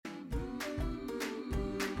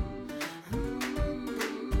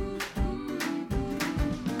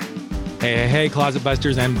Hey, Closet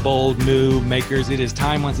Busters and Bold Move Makers. It is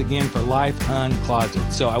time once again for Life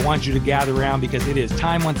Uncloseted. So I want you to gather around because it is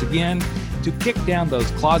time once again to kick down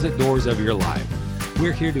those closet doors of your life.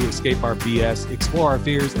 We're here to escape our BS, explore our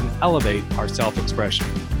fears, and elevate our self-expression.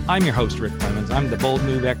 I'm your host, Rick Clemens. I'm the Bold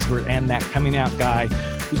Move expert and that coming out guy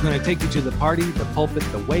who's going to take you to the party, the pulpit,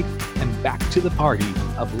 the wake, and back to the party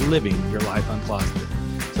of living your life uncloseted.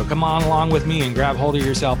 So come on along with me and grab hold of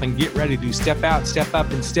yourself and get ready to step out, step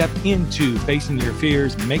up, and step into facing your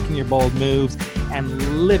fears, making your bold moves,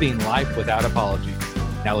 and living life without apologies.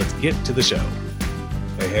 Now let's get to the show.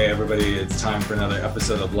 Hey, everybody. It's time for another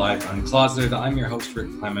episode of Life Uncloseted. I'm your host,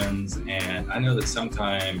 Rick Clemens, and I know that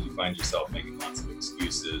sometimes you find yourself making lots of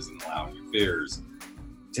excuses and allowing your fears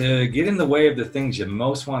to get in the way of the things you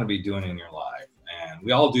most want to be doing in your life. And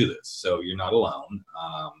we all do this, so you're not alone.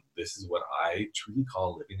 This is what I truly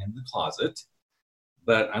call living in the closet.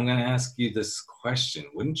 But I'm going to ask you this question.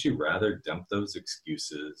 Wouldn't you rather dump those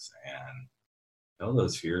excuses and tell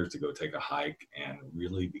those fears to go take a hike and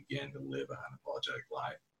really begin to live an unapologetic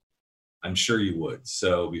life? I'm sure you would.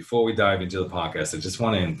 So before we dive into the podcast, I just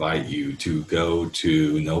want to invite you to go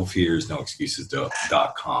to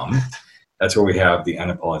nofearsnoexcuses.com. That's where we have the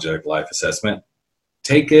Unapologetic Life Assessment.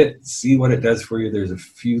 Take it, see what it does for you. There's a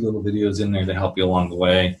few little videos in there to help you along the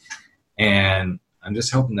way. And I'm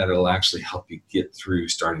just hoping that it'll actually help you get through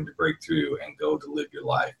starting to break through and go to live your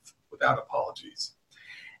life without apologies.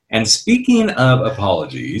 And speaking of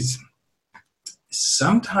apologies,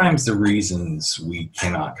 sometimes the reasons we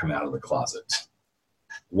cannot come out of the closet,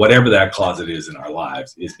 whatever that closet is in our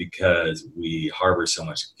lives, is because we harbor so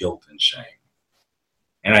much guilt and shame.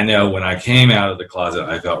 And I know when I came out of the closet,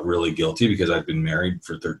 I felt really guilty because I'd been married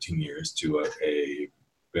for 13 years to a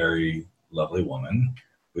very lovely woman.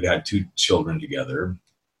 We'd had 2 children together.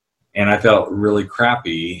 And I felt really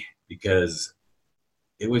crappy because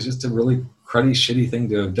it was just a really cruddy, shitty thing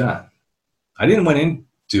to have done. I didn't went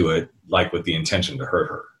into it like with the intention to hurt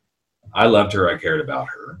her. I loved her. I cared about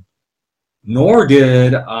her. Nor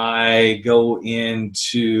did I go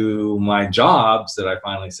into my jobs that I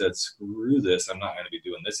finally said, screw this, I'm not going to be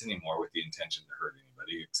doing this anymore with the intention to hurt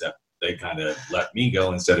anybody, except they kind of let me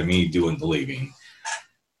go instead of me doing the leaving.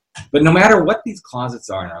 But no matter what these closets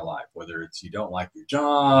are in our life, whether it's you don't like your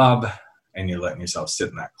job and you're letting yourself sit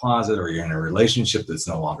in that closet, or you're in a relationship that's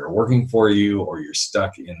no longer working for you, or you're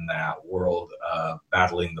stuck in that world of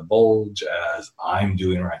battling the bulge as I'm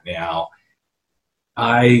doing right now,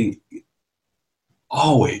 I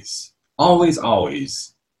always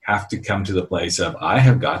have to come to the place of I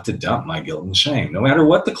have got to dump my guilt and shame, no matter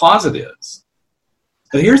what the closet is.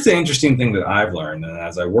 But here's the interesting thing that I've learned, and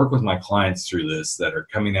as I work with my clients through this that are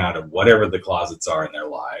coming out of whatever the closets are in their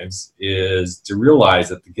lives, is to realize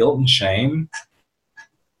that the guilt and shame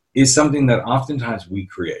is something that oftentimes we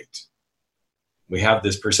create. We have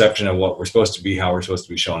this perception of what we're supposed to be, how we're supposed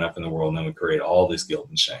to be showing up in the world, and then we create all this guilt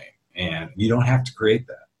and shame. And you don't have to create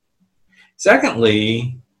that.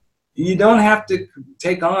 Secondly, you don't have to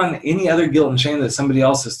take on any other guilt and shame that somebody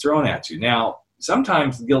else has thrown at you. Now,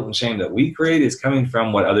 sometimes the guilt and shame that we create is coming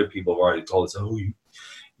from what other people have already told us. Oh,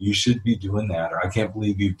 you should be doing that, or I can't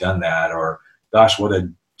believe you've done that, or gosh, what a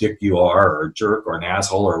dick you are, or a jerk, or an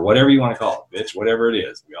asshole, or whatever you want to call it, bitch, whatever it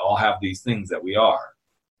is. We all have these things that we are.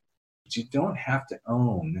 But you don't have to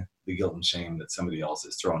own the guilt and shame that somebody else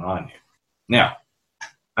has thrown on you. Now,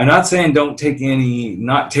 I'm not saying not take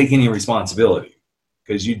any responsibility,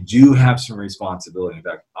 because you do have some responsibility. In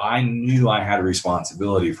fact, I knew I had a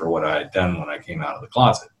responsibility for what I had done when I came out of the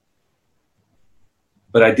closet.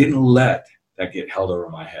 But I didn't let that get held over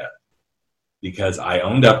my head, because I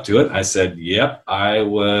owned up to it. I said, yep, I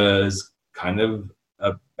was kind of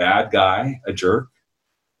a bad guy, a jerk.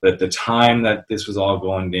 But at the time that this was all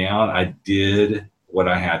going down, I did what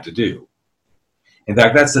I had to do. In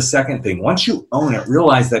fact, that's the second thing. Once you own it,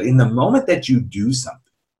 realize that in the moment that you do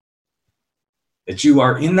something, that you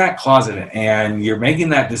are in that closet and you're making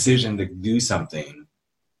that decision to do something,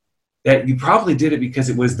 that you probably did it because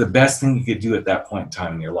it was the best thing you could do at that point in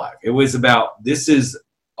time in your life. It was about, this is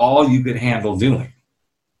all you could handle doing.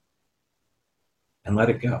 And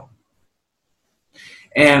let it go.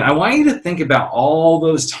 And I want you to think about all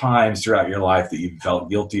those times throughout your life that you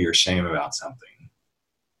felt guilty or shame about something.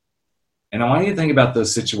 And I want you to think about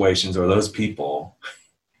those situations or those people.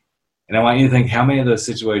 And I want you to think how many of those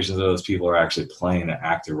situations or those people are actually playing an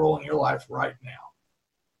active role in your life right now.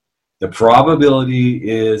 The probability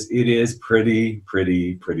is it is pretty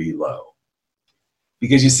low.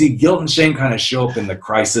 Because you see, guilt and shame kind of show up in the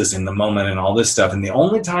crisis, in the moment, and all this stuff. And the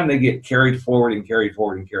only time they get carried forward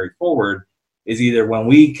is either when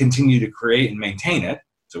we continue to create and maintain it,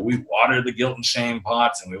 So we water the guilt and shame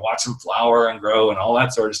pots and we watch them flower and grow and all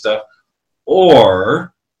that sort of stuff.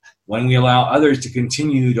 Or when we allow others to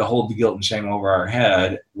continue to hold the guilt and shame over our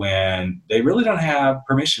head when they really don't have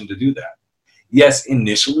permission to do that. Yes,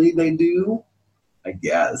 initially they do, I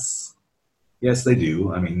guess. Yes, they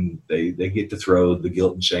do. I mean, they get to throw the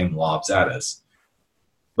guilt and shame lobs at us.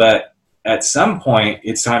 But at some point,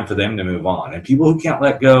 it's time for them to move on. And people who can't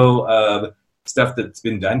let go of stuff that's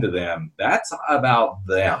been done to them, that's about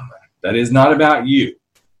them. That is not about you.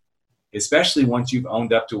 Especially once you've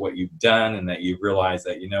owned up to what you've done and that you've realized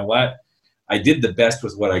that, you know what, I did the best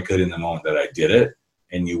with what I could in the moment that I did it,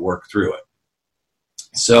 and you work through it.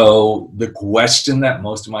 So the question that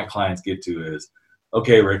most of my clients get to is,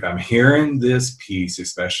 okay, Rick, I'm hearing this piece,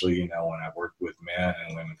 especially, you know, when I've worked with men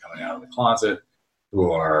and women coming out of the closet who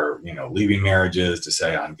are, you know, leaving marriages to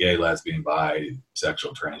say I'm gay, lesbian, bi,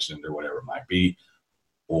 sexual, transgender, whatever it might be.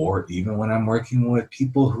 Or even when I'm working with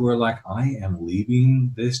people who are like, I am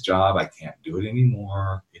leaving this job. I can't do it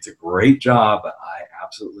anymore. It's a great job, but I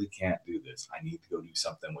absolutely can't do this. I need to go do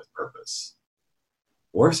something with purpose.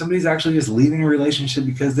 Or if somebody's actually just leaving a relationship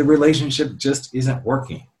because the relationship just isn't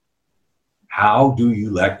working. How do you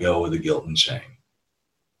let go of the guilt and shame?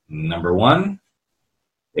 Number one,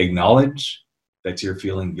 acknowledge that you're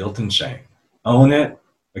feeling guilt and shame. Own it,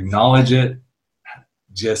 acknowledge it,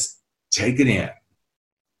 just take it in.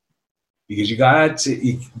 Because you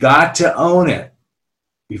got to own it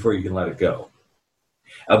before you can let it go.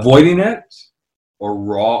 Avoiding it or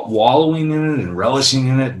wallowing in it and relishing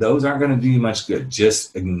in it, those aren't going to do you much good.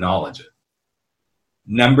 Just acknowledge it.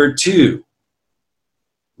 Number two,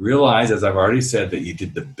 realize, as I've already said, that you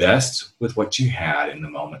did the best with what you had in the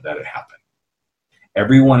moment that it happened.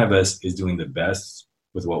 Every one of us is doing the best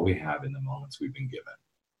with what we have in the moments we've been given.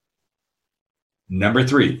 Number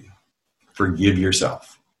three, forgive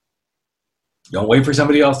yourself. Don't wait for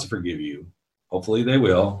somebody else to forgive you. Hopefully they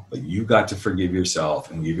will, but you got to forgive yourself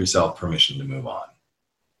and give yourself permission to move on.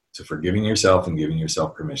 So forgiving yourself and giving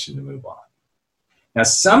yourself permission to move on. Now,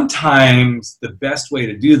 sometimes the best way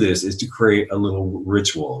to do this is to create a little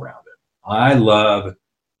ritual around it. I love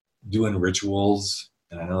doing rituals,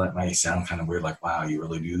 and I know that might sound kind of weird, like, wow, you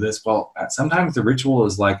really do this? Well, sometimes the ritual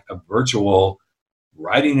is like a virtual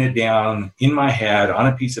writing it down in my head on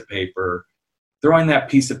a piece of paper, throwing that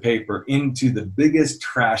piece of paper into the biggest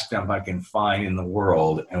trash dump I can find in the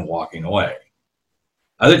world and walking away.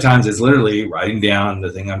 Other times it's literally writing down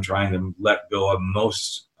the thing I'm trying to let go of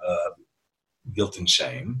most, guilt and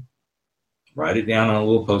shame. Write it down on a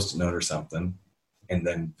little Post-it note or something, and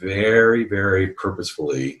then very, very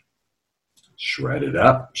purposefully shred it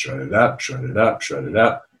up, shred it up, shred it up, shred it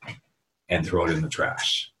up, and throw it in the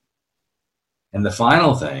trash. And the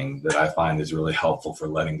final thing that I find is really helpful for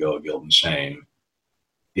letting go of guilt and shame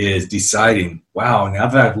is deciding, wow, now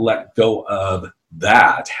that I've let go of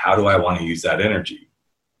that, how do I want to use that energy?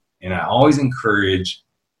 And I always encourage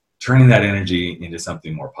turning that energy into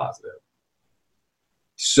something more positive.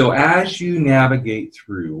 So as you navigate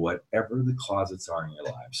through whatever the closets are in your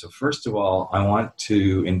life, so first of all, I want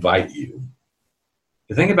to invite you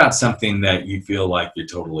to think about something that you feel like you're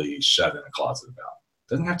totally shut in a closet about.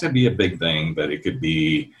 It doesn't have to be a big thing, but it could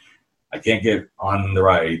be, I can't get on the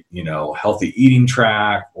right, healthy eating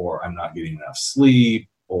track, or I'm not getting enough sleep,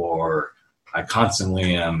 or I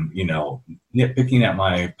constantly am, nitpicking at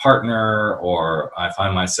my partner, or I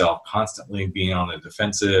find myself constantly being on the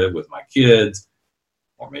defensive with my kids,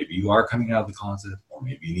 or maybe you are coming out of the closet, or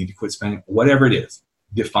maybe you need to quit spending, whatever it is.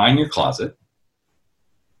 Define your closet,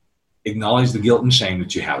 acknowledge the guilt and shame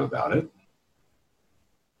that you have about it.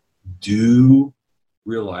 Do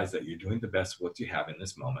realize that you're doing the best with what you have in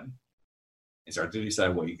this moment, and start to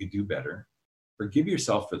decide what you could do better. Forgive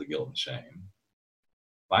yourself for the guilt and shame.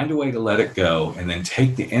 Find a way to let it go, and then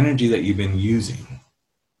take the energy that you've been using,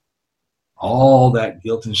 all that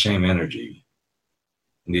guilt and shame energy,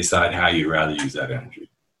 and decide how you'd rather use that energy.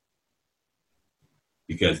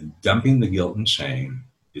 Because dumping the guilt and shame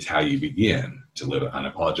is how you begin to live an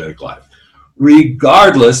unapologetic life,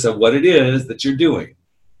 regardless of what it is that you're doing.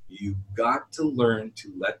 You've got to learn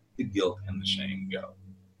to let the guilt and the shame go.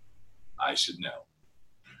 I should know.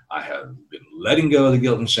 I have been letting go of the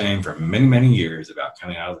guilt and shame for many, many years about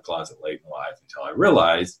coming out of the closet late in life, until I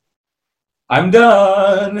realized I'm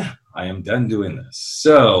done. I am done doing this.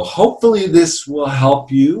 So hopefully this will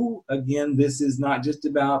help you. Again, this is not just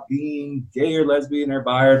about being gay or lesbian or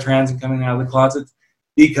bi or trans and coming out of the closets,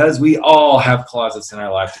 because we all have closets in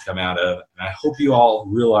our life to come out of. And I hope you all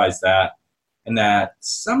realize that. And that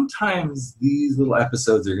sometimes these little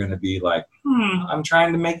episodes are going to be like, I'm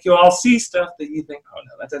trying to make you all see stuff that you think, oh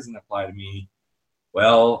no, that doesn't apply to me.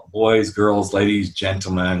 Well, boys, girls, ladies,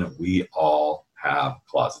 gentlemen, we all have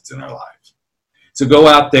closets in our life. So go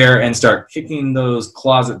out there and start kicking those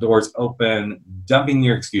closet doors open, dumping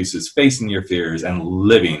your excuses, facing your fears, and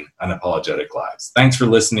living unapologetic lives. Thanks for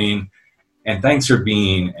listening, and thanks for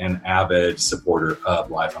being an avid supporter of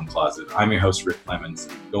Life Uncloseted. I'm your host, Rick Clemens.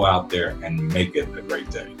 Go out there and make it a great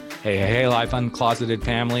day. Hey, Life Uncloseted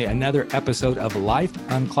family. Another episode of Life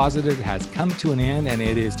Uncloseted has come to an end, and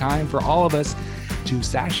it is time for all of us to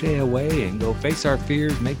sashay away and go face our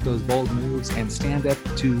fears, make those bold moves, and stand up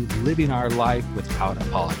to living our life without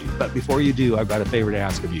apology. But before you do, I've got a favor to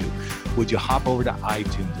ask of you. Would you hop over to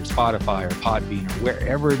iTunes or Spotify or Podbean or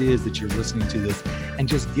wherever it is that you're listening to this and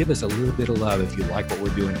just give us a little bit of love if you like what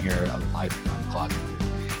we're doing here at Life Uncloseted.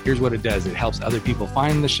 Here's what it does. It helps other people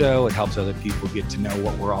find the show. It helps other people get to know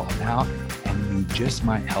what we're all about. And you just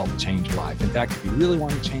might help change a life. In fact, if you really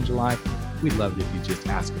want to change a life, we'd love it if you just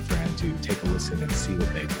ask a friend to take a listen and see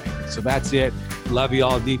what they think. So that's it. Love you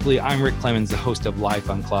all deeply. I'm Rick Clemens, the host of Life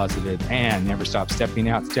Uncloseted, and never stop stepping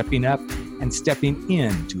out, stepping up, and stepping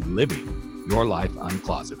into living your life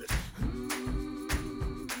uncloseted.